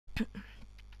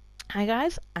Hi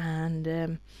guys,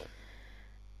 and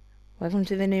welcome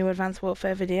to the new Advanced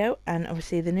Warfare video. And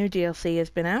obviously the new DLC has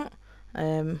been out.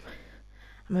 I'm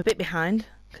a bit behind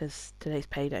because today's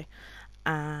payday,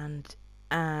 and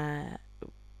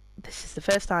this is the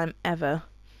first time ever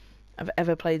I've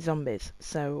ever played zombies,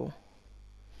 so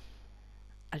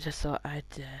I just thought I'd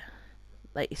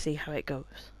let you see how it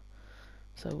goes.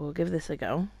 So we'll give this a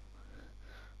go.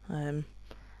 I'm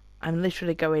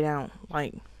literally going out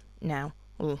like now,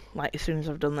 well, like as soon as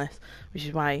I've done this, which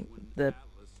is why the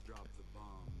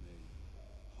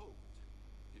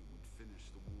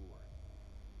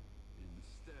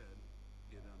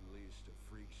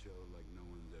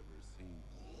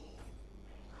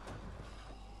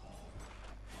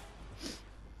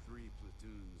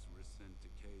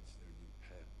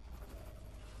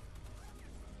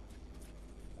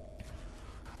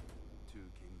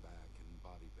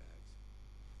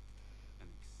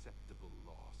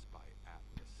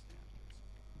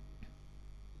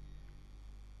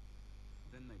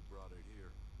brought it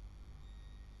here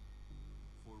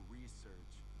for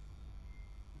research.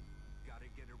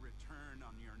 Gotta get a return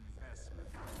on your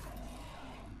investment.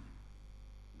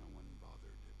 No one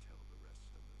bothered to tell the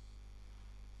rest of us.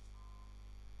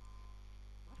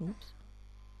 oops.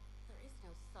 There is no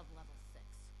sub-level 6.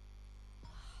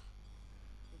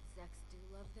 Execs do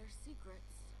love their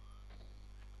secrets.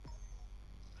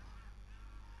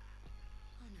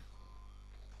 Oh no.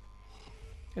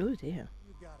 Oh dear.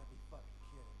 You gotta be fucking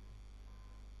kidding me.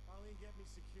 Arlene, get me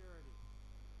security.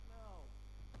 No.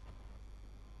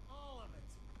 All of it.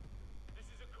 This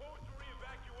is a code 3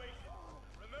 evacuation.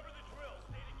 Remember the drill.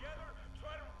 Stay together.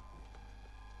 Try to...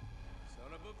 Son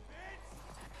of a bitch!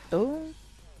 Oh.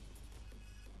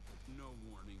 No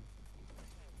warning.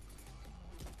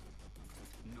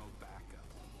 No backup.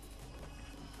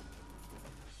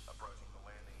 Approaching the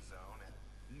landing zone and...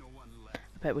 No one left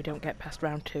I bet we don't get past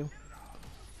round 2.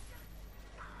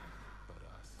 but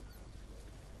us.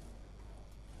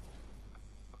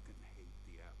 I fucking hate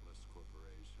the Atlas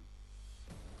Corporation.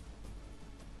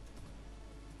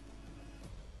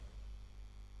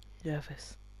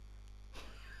 Nervous.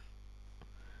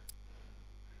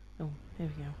 Oh, here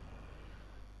we go.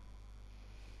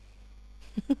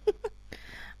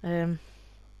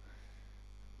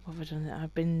 What have I done?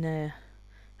 I've been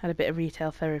had a bit of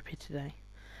retail therapy today.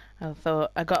 I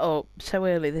thought I got up so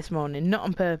early this morning, not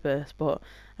on purpose, but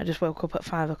I just woke up at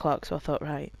 5 o'clock. So I thought,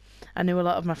 right. I knew a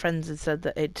lot of my friends had said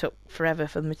that it took forever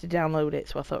for me to download it,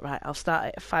 so I thought, right, I'll start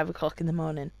it at 5 o'clock in the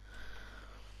morning.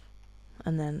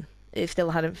 And then it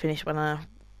still hadn't finished when I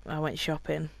went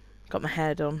shopping, got my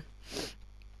hair done,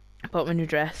 bought my new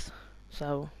dress,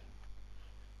 so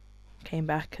came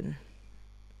back and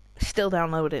still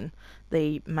downloading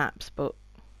the maps, but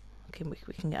okay,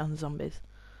 we can get on the zombies.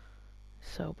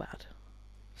 So bad.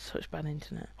 Such bad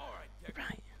internet. Alright,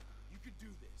 Right. you can do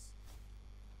this.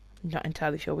 Not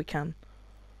entirely sure we can.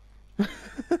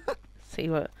 See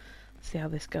how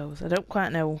this goes. I don't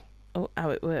quite know how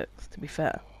it works, to be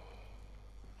fair.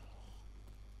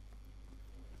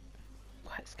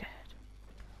 Quite scared.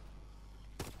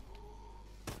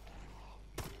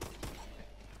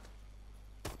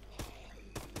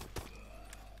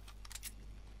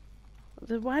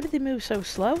 Why did they move so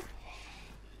slow?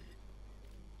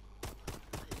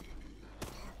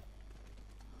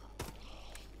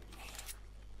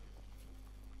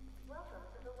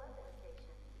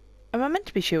 Am I meant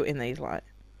to be shooting these, like?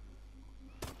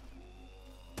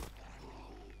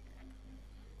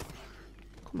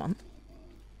 Come on.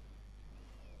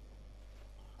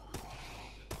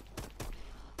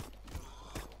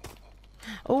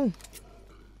 Oh.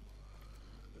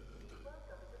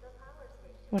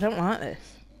 I don't like this.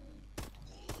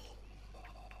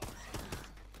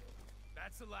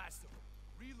 That's the last of them.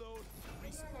 Reload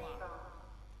and resupply.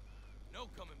 No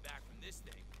coming back from this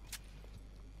thing.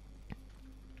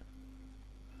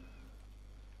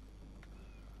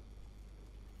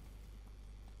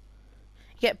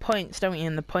 You get points, don't you?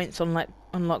 And the points unlock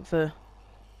the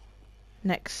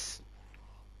next.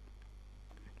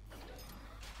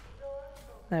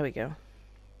 There we go.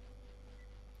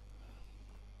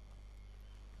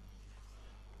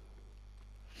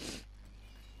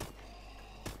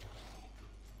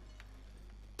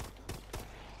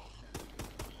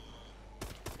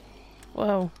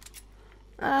 Whoa.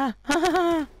 Ah.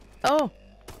 Oh.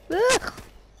 Ugh.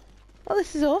 Oh,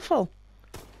 this is awful.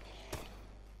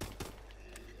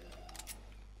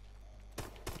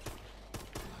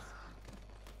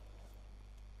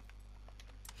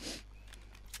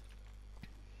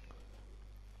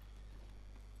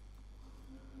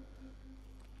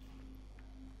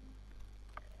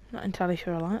 Not entirely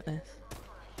sure I like this.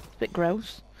 bit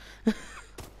gross.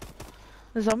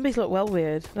 The zombies look well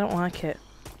weird. I don't like it.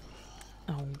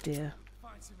 Oh dear.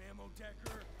 Find some ammo,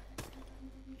 Decker.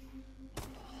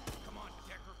 Come on,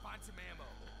 Decker, find some ammo.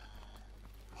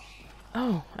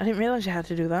 Oh, I didn't realise you had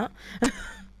to do that. Not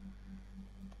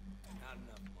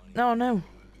enough money. Oh no.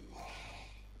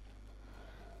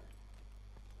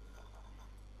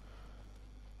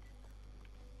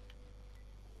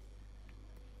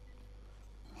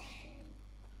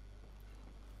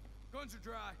 Guns are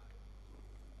dry.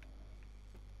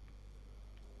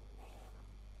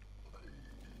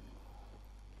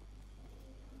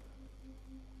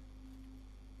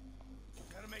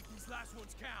 Gotta make these last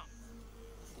ones count.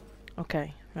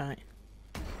 Okay, right.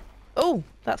 Oh,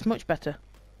 that's much better.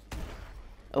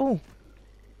 Oh,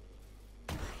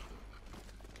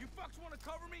 You fucks wanna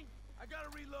cover me? I gotta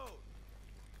reload.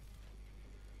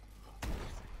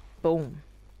 boom.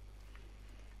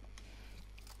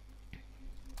 I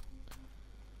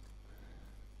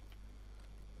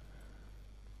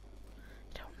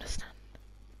don't understand.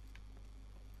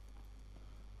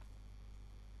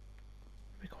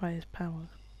 Requires power.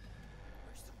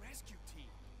 Where's the rescue team?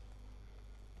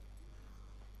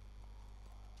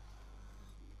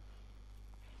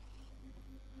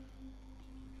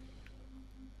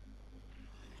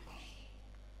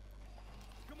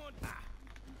 Come on. Ah,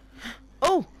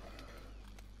 Oh!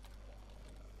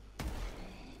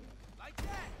 like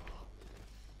that.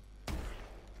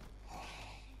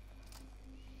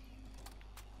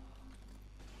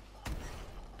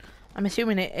 I'm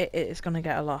assuming it's going to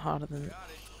get a lot harder than... Got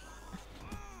it.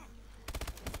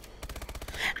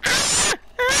 Ah!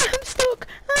 Ah! I'm stuck!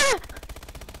 Ah!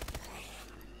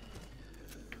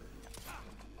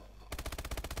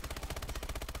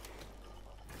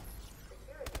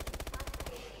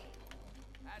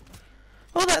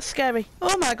 Oh, that's scary.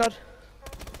 Oh my god.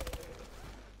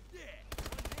 Yeah,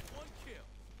 one hit, one kill.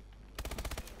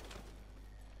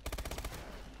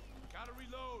 Gotta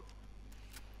reload.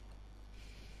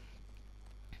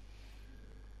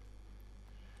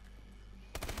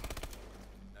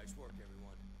 Nice work,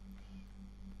 everyone.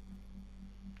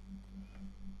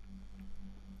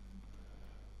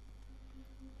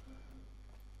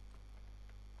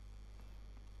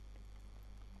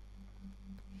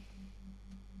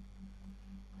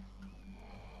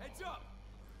 Heads up.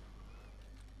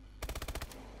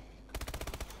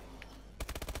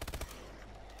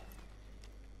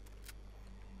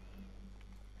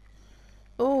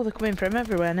 Oh, they're coming from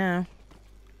everywhere now.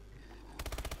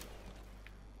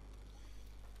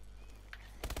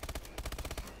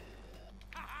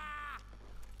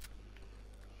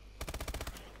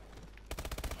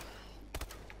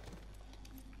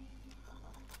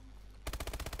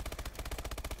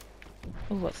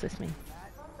 Oh, what's this mean?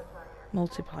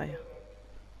 Multiplier.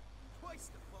 Twice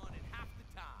the fun in half the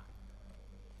time.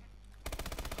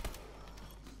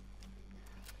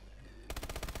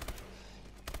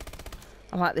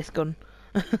 I like this gun.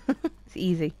 It's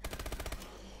easy.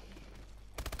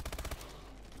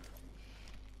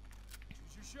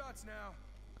 Choose your shots now.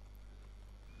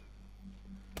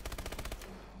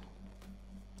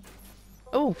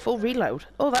 Oh, full reload.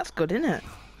 Oh, that's good, isn't it?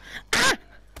 Ah!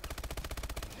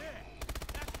 Yeah,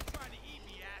 that's for trying to eat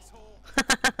me, asshole.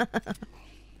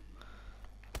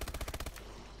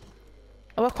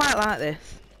 Oh, I quite like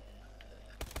this.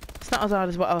 It's not as hard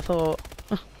as what I thought.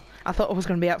 I thought it was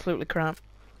going to be absolutely crap.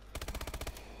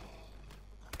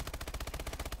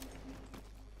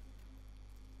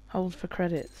 Hold for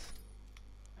credits.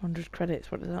 100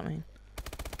 credits, what does that mean?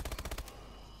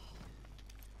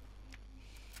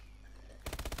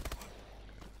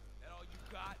 That all you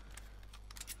got?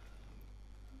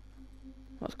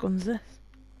 What gun's this?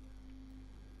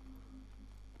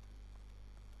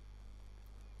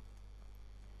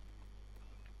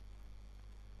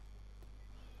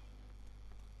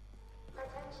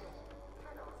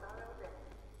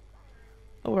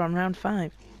 Oh, we're on round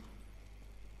 5.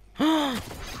 Oh!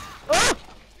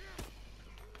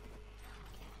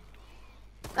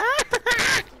 Ah!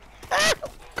 Ah!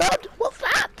 God, what's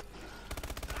that?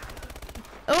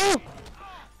 Oh!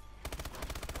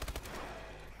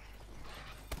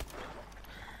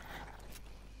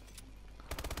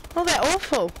 Oh, they're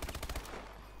awful.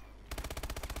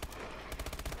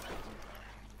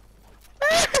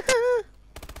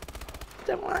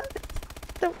 Don't like this.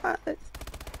 Don't like this.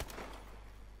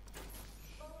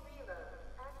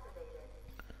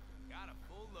 Got a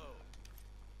full load.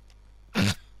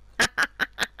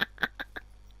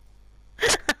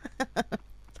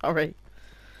 Sorry.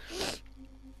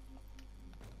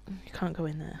 You can't go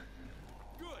in there.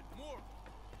 Good, more.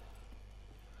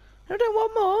 I don't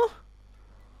want more.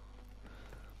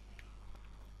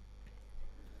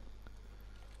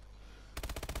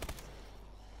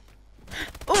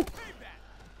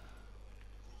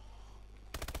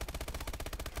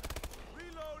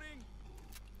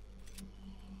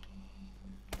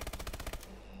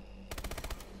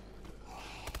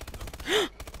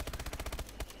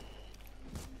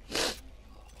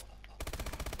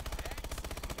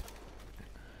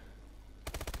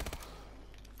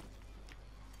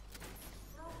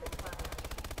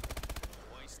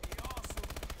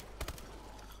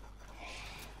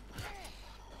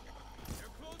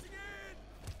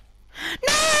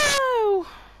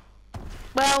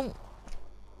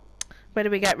 where do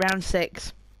we get round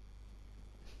 6?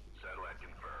 Satellite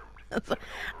confirmed.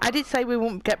 I did say we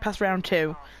won't get past round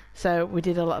 2, so we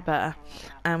did a lot better.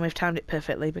 And we've timed it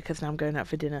perfectly because now I'm going out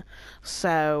for dinner.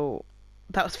 So,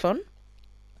 that was fun.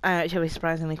 I actually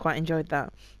surprisingly quite enjoyed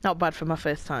that. Not bad for my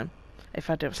first time,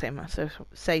 if I don't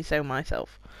say so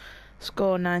myself.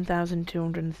 Score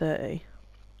 9,230.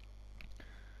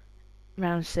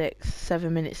 Round 6,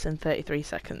 7 minutes and 33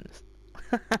 seconds.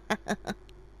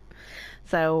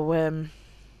 So,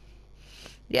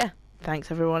 yeah,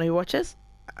 thanks everyone who watches.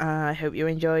 I hope you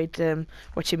enjoyed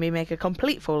watching me make a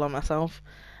complete fool of myself.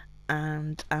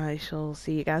 And I shall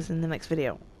see you guys in the next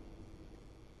video.